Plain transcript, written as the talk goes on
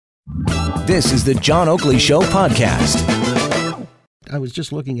This is the John Oakley Show podcast. I was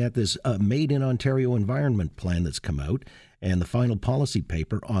just looking at this Made in Ontario Environment Plan that's come out and the final policy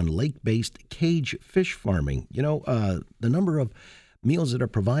paper on lake-based cage fish farming. You know, the number of meals that are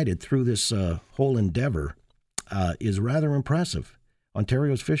provided through this whole endeavor is rather impressive.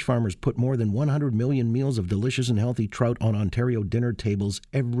 Ontario's fish farmers put more than 100 million meals of delicious and healthy trout on Ontario dinner tables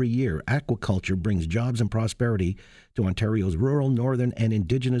every year. Aquaculture brings jobs and prosperity to Ontario's rural, northern, and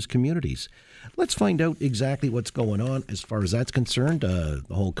Indigenous communities. Let's find out exactly what's going on as far as that's concerned. The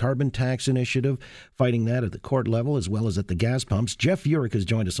whole carbon tax initiative, fighting that at the court level as well as at the gas pumps. Jeff Yurek has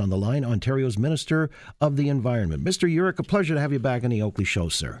joined us on the line, Ontario's Minister of the Environment. Mr. Yurek, a pleasure to have you back on the Oakley Show,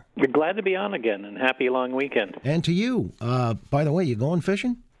 sir. We're glad to be on again, and happy long weekend. And to you. By the way, you going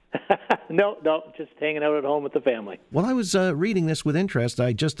fishing? No, just hanging out at home with the family. Well, I was reading this with interest.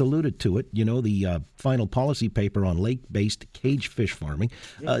 I just alluded to it, you know, the final policy paper on lake-based cage fish farming.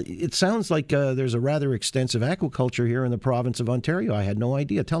 It sounds like there's a rather extensive aquaculture here in the province of Ontario. I had no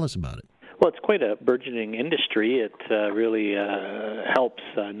idea. Tell us about it. Well, it's quite a burgeoning industry. It really helps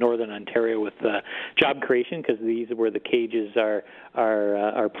Northern Ontario with job creation because these are where the cages are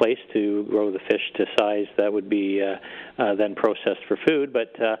placed to grow the fish to size that would be then processed for food.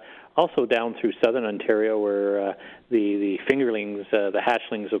 But also down through Southern Ontario where the fingerlings, the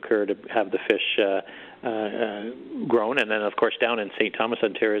hatchlings occur to have the fish grown, and then of course down in St. Thomas,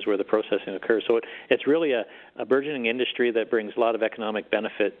 Ontario is where the processing occurs. So it's really a burgeoning industry that brings a lot of economic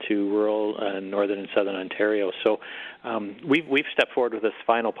benefit to rural northern and southern Ontario. So we've stepped forward with this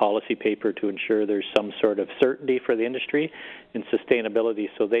final policy paper to ensure there's some sort of certainty for the industry and sustainability,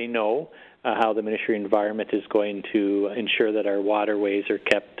 so they know how the Ministry of Environment is going to ensure that our waterways are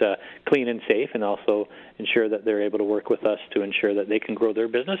kept clean and safe, and also ensure that they're able to work with us to ensure that they can grow their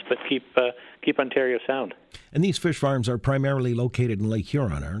business but keep Ontario sound. And these fish farms are primarily located in Lake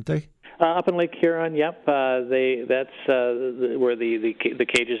Huron, aren't they? Up in Lake Huron, yep. That's where the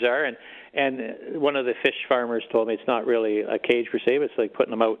cages are, and one of the fish farmers told me it's not really a cage per se, but it's like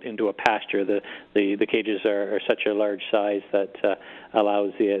putting them out into a pasture. The cages are such a large size that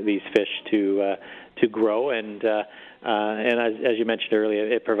allows these fish to grow, and as you mentioned earlier,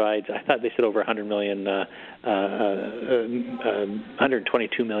 it provides, I thought they said over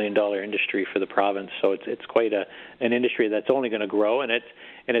 $122 million industry for the province. So it's quite an industry that's only going to grow, and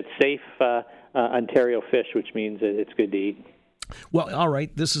it's safe Ontario fish, which means it's good to eat. Well, all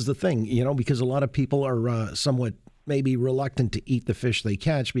right, this is the thing, you know, because a lot of people are somewhat maybe reluctant to eat the fish they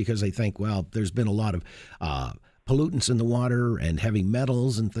catch because they think, well, there's been a lot of pollutants in the water and heavy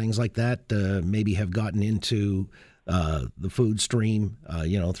metals and things like that maybe have gotten into the food stream,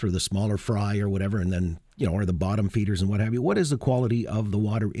 through the smaller fry or whatever, and then, or the bottom feeders and what have you. What is the quality of the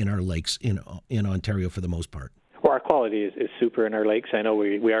water in our lakes in Ontario for the most part? Well, our quality is super in our lakes. I know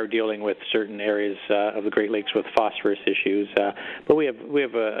we are dealing with certain areas of the Great Lakes with phosphorus issues, but we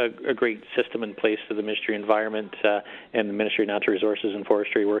have a great system in place to the Ministry of Environment and the Ministry of Natural Resources and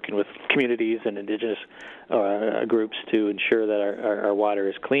Forestry, working with communities and Indigenous groups to ensure that our water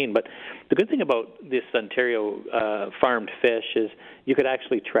is clean. But the good thing about this Ontario farmed fish is you could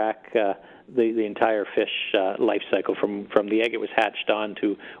actually track the entire fish life cycle from the egg it was hatched on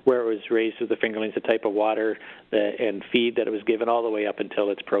to where it was raised with the fingerlings, the type of water and feed that it was given, all the way up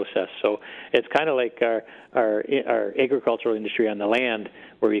until it's processed. So it's kind of like our agricultural industry on the land,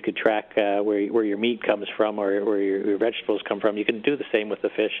 where you could track where your meat comes from or where your vegetables come from. You can do the same with the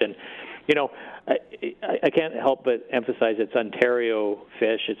fish. And I can't help but emphasize it's Ontario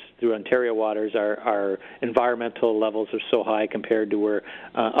fish. It's through Ontario waters. Our environmental levels are so high compared to where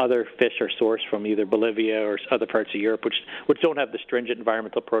other fish are sourced from either Bolivia or other parts of Europe, which don't have the stringent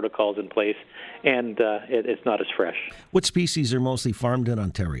environmental protocols in place, and it's not as fresh. What species are mostly farmed in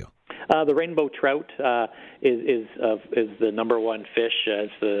Ontario? The rainbow trout is the number one fish.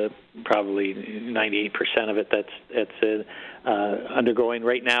 It's probably 98% of it that's undergoing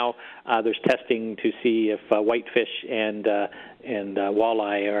right now. There's testing to see if whitefish and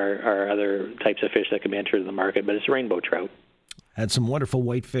walleye are other types of fish that can be entered in the market, but it's rainbow trout. Had some wonderful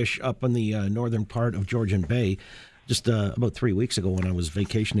whitefish up in the northern part of Georgian Bay just about 3 weeks ago when I was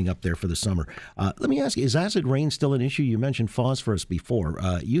vacationing up there for the summer. Let me ask you, is acid rain still an issue? You mentioned phosphorus before.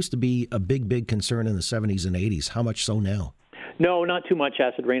 It used to be a big concern in the 70s and 80s. How much so now? No, not too much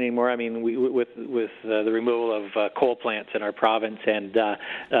acid rain anymore. I mean, with the removal of coal plants in our province and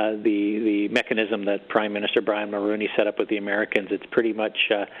the mechanism that Prime Minister Brian Mulroney set up with the Americans, it's pretty much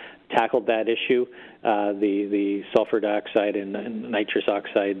tackled that issue. The sulfur dioxide and nitrous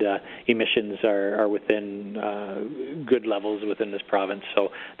oxide emissions are within good levels within this province. So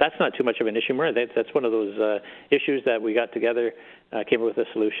that's not too much of an issue, Murray. That's one of those issues that we got together came up with a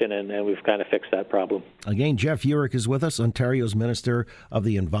solution, and we've kind of fixed that problem. Again, Jeff Yurek is with us, Ontario's Minister of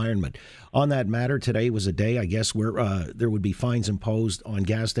the Environment. On that matter, today was a day, I guess, where there would be fines imposed on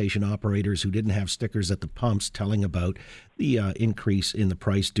gas station operators who didn't have stickers at the pumps telling about the increase in the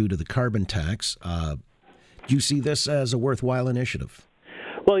price due to the carbon tax. Do you see this as a worthwhile initiative?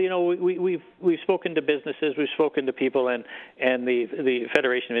 Well, we've spoken to businesses, we've spoken to people, and the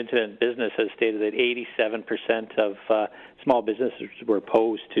Federation of Independent Business has stated that 87% of small businesses were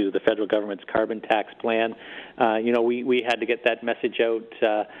opposed to the federal government's carbon tax plan. We had to get that message out.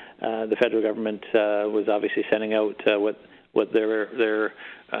 The federal government was obviously sending out what their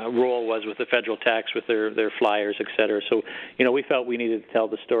role was with the federal tax, with their flyers, et cetera. So, we felt we needed to tell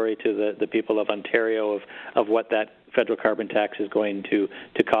the story to the people of Ontario of what that federal carbon tax is going to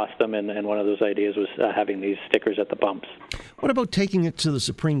cost them, and one of those ideas was having these stickers at the pumps. What about taking it to the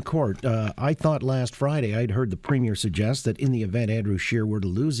Supreme Court? I thought last Friday I'd heard the Premier suggest that in the event Andrew Scheer were to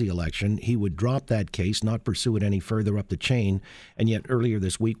lose the election, he would drop that case, not pursue it any further up the chain, and yet earlier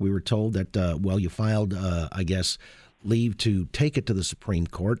this week we were told that, you filed, leave to take it to the Supreme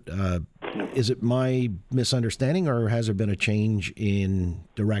Court. Is it my misunderstanding, or has there been a change in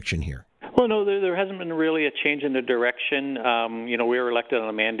direction here? Well, no, there hasn't been really a change in the direction. We were elected on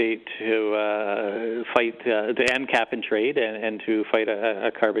a mandate to fight, to end cap and trade and to fight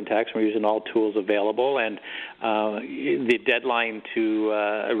a carbon tax. We're using all tools available, and the deadline to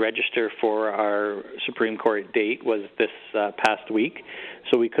register for our Supreme Court date was this past week,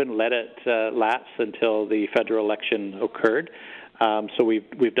 so we couldn't let it lapse until the federal election occurred. So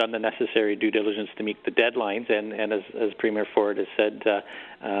we've done the necessary due diligence to meet the deadlines, and as Premier Ford has said,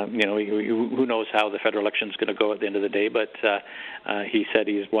 who knows how the federal election is going to go at the end of the day, but he said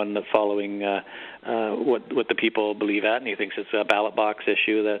he's won the following what the people believe at, and he thinks it's a ballot box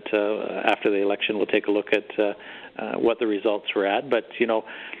issue that after the election we'll take a look at what the results were at. But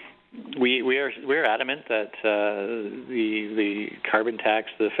we're adamant that the carbon tax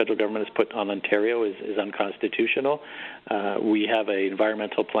the federal government has put on Ontario is unconstitutional. We have an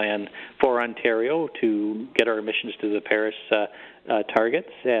environmental plan for Ontario to get our emissions to the Paris targets.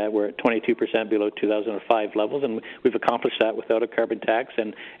 We're at 22% below 2005 levels, and we've accomplished that without a carbon tax,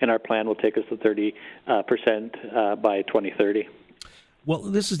 and our plan will take us to 30% by 2030. Well,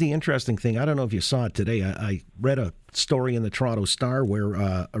 this is the interesting thing. I don't know if you saw it today. I read a story in the Toronto Star where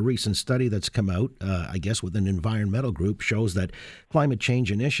a recent study that's come out, I guess with an environmental group, shows that climate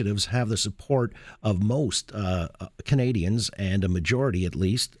change initiatives have the support of most Canadians, and a majority at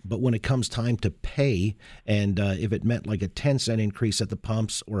least. But when it comes time to pay, and if it meant like a 10-cent increase at the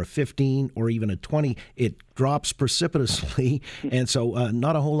pumps or a 15 or even a 20, it drops precipitously. And so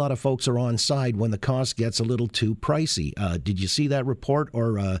not a whole lot of folks are on side when the cost gets a little too pricey. Did you see that report,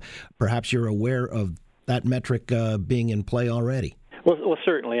 or perhaps you're aware of that metric being in play already? Well,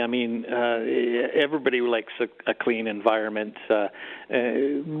 certainly. I mean, everybody likes a clean environment.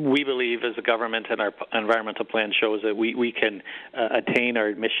 We believe as a government, and our environmental plan shows that we can attain our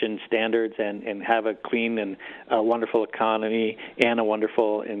emission standards and have a clean and wonderful economy and a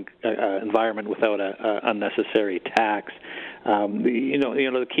wonderful environment without an unnecessary tax.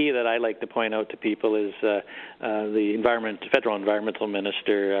 The key that I like to point out to people is the federal environmental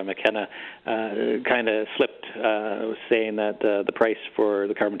minister McKenna kind of slipped, saying that the price for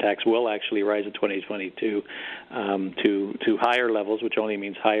the carbon tax will actually rise in 2022 to higher levels, which only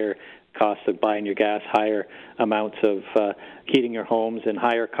means higher costs of buying your gas, higher amounts of heating your homes, and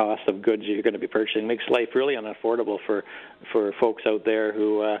higher costs of goods you're going to be purchasing. It makes life really unaffordable for folks out there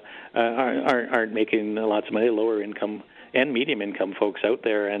who aren't making lots of money, lower income and medium income folks out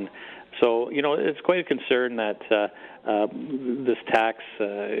there. And so, it's quite a concern that this tax,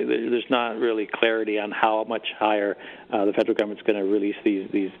 there's not really clarity on how much higher the federal government's going to release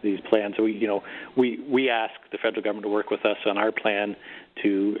these plans. So we ask the federal government to work with us on our plan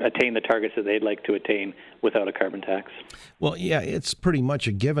to attain the targets that they'd like to attain without a carbon tax. Well, yeah, it's pretty much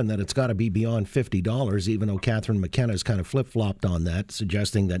a given that it's got to be beyond $50, even though Catherine McKenna has kind of flip-flopped on that,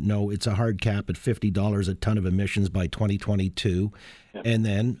 suggesting that, no, it's a hard cap at $50 a ton of emissions by 2022. Yep. And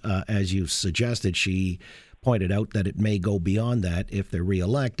then, as you've suggested, she pointed out that it may go beyond that if they're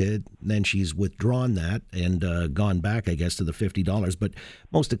reelected. Then she's withdrawn that and gone back, I guess, to the $50. But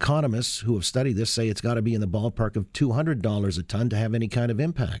most economists who have studied this say it's got to be in the ballpark of $200 a ton to have any kind of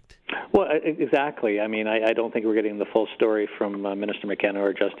impact. Well, exactly. I mean, I don't think we're getting the full story from Minister McKenna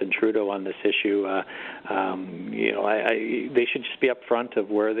or Justin Trudeau on this issue. They should just be upfront of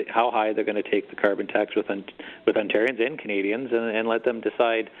how high they're going to take the carbon tax with Ontarians and Canadians, and let them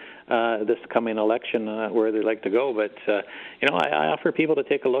decide this coming election where they'd like to go. But I offer people to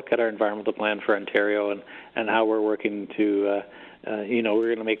take a look at our environmental plan for Ontario and how we're working to we're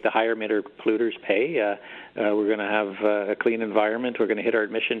going to make the higher emitter polluters pay. We're going to have a clean environment. We're going to hit our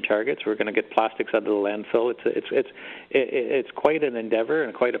emission targets. We're going to get plastics out of the landfill. It's quite an endeavor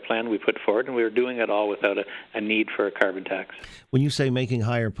and quite a plan we put forward, and we're doing it all without a need for a carbon tax. When you say making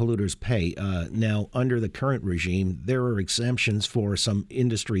higher polluters pay, now under the current regime, there are exemptions for some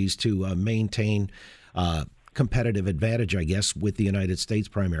industries to maintain competitive advantage, I guess, with the United States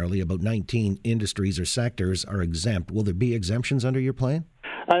primarily. About 19 industries or sectors are exempt. Will there be exemptions under your plan?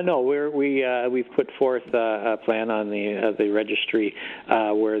 No, we've put forth a plan on the registry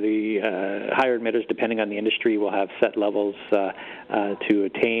where the higher emitters, depending on the industry, will have set levels to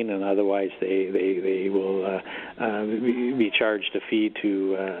attain, and otherwise they will be charged a fee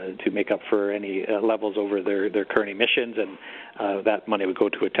to make up for any levels over their current emissions, and that money would go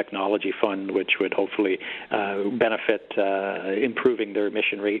to a technology fund, which would hopefully benefit improving their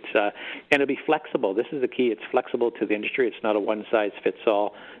emission rates. And it'll be flexible. This is the key. It's flexible to the industry. It's not a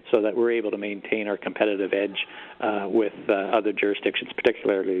one-size-fits-all, so that we're able to maintain our competitive edge with other jurisdictions,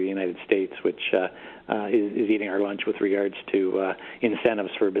 particularly the United States, which is eating our lunch with regards to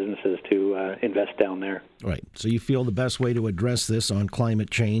incentives for businesses to invest down there. Right. So you feel the best way to address this on climate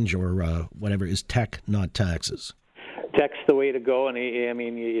change or whatever is tech, not taxes? Tech's the way to go, and I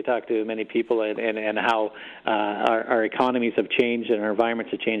mean, you talk to many people and how our economies have changed and our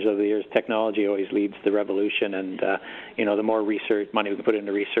environments have changed over the years. Technology always leads the revolution, and the more research money we can put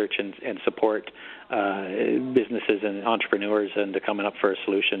into research and support businesses and entrepreneurs and coming up for a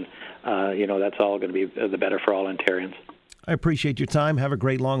solution, that's all going to be the better for all Ontarians. I appreciate your time. Have a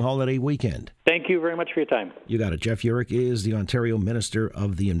great long holiday weekend. Thank you very much for your time. You got it. Jeff Yurek is the Ontario Minister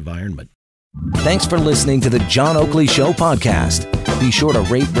of the Environment. Thanks for listening to the John Oakley Show podcast. Be sure to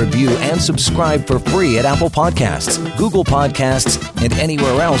rate, review, and subscribe for free at Apple Podcasts, Google Podcasts, and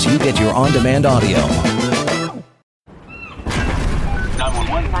anywhere else you get your on-demand audio.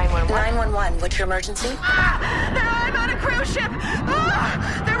 911, what's your emergency? I'm on a cruise ship!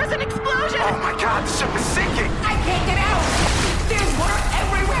 There was an explosion! Oh my God, the ship is sinking! I can't get out! There's water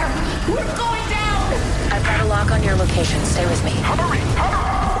everywhere! We're going down! I've got a lock on your location. Stay with me. Hurry!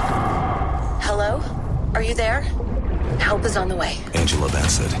 Hello? Are you there? Help is on the way. Angela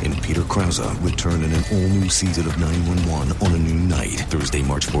Bassett and Peter Krause return in an all-new season of 911 on a new night. Thursday,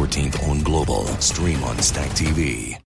 March 14th on Global. Stream on Stack TV.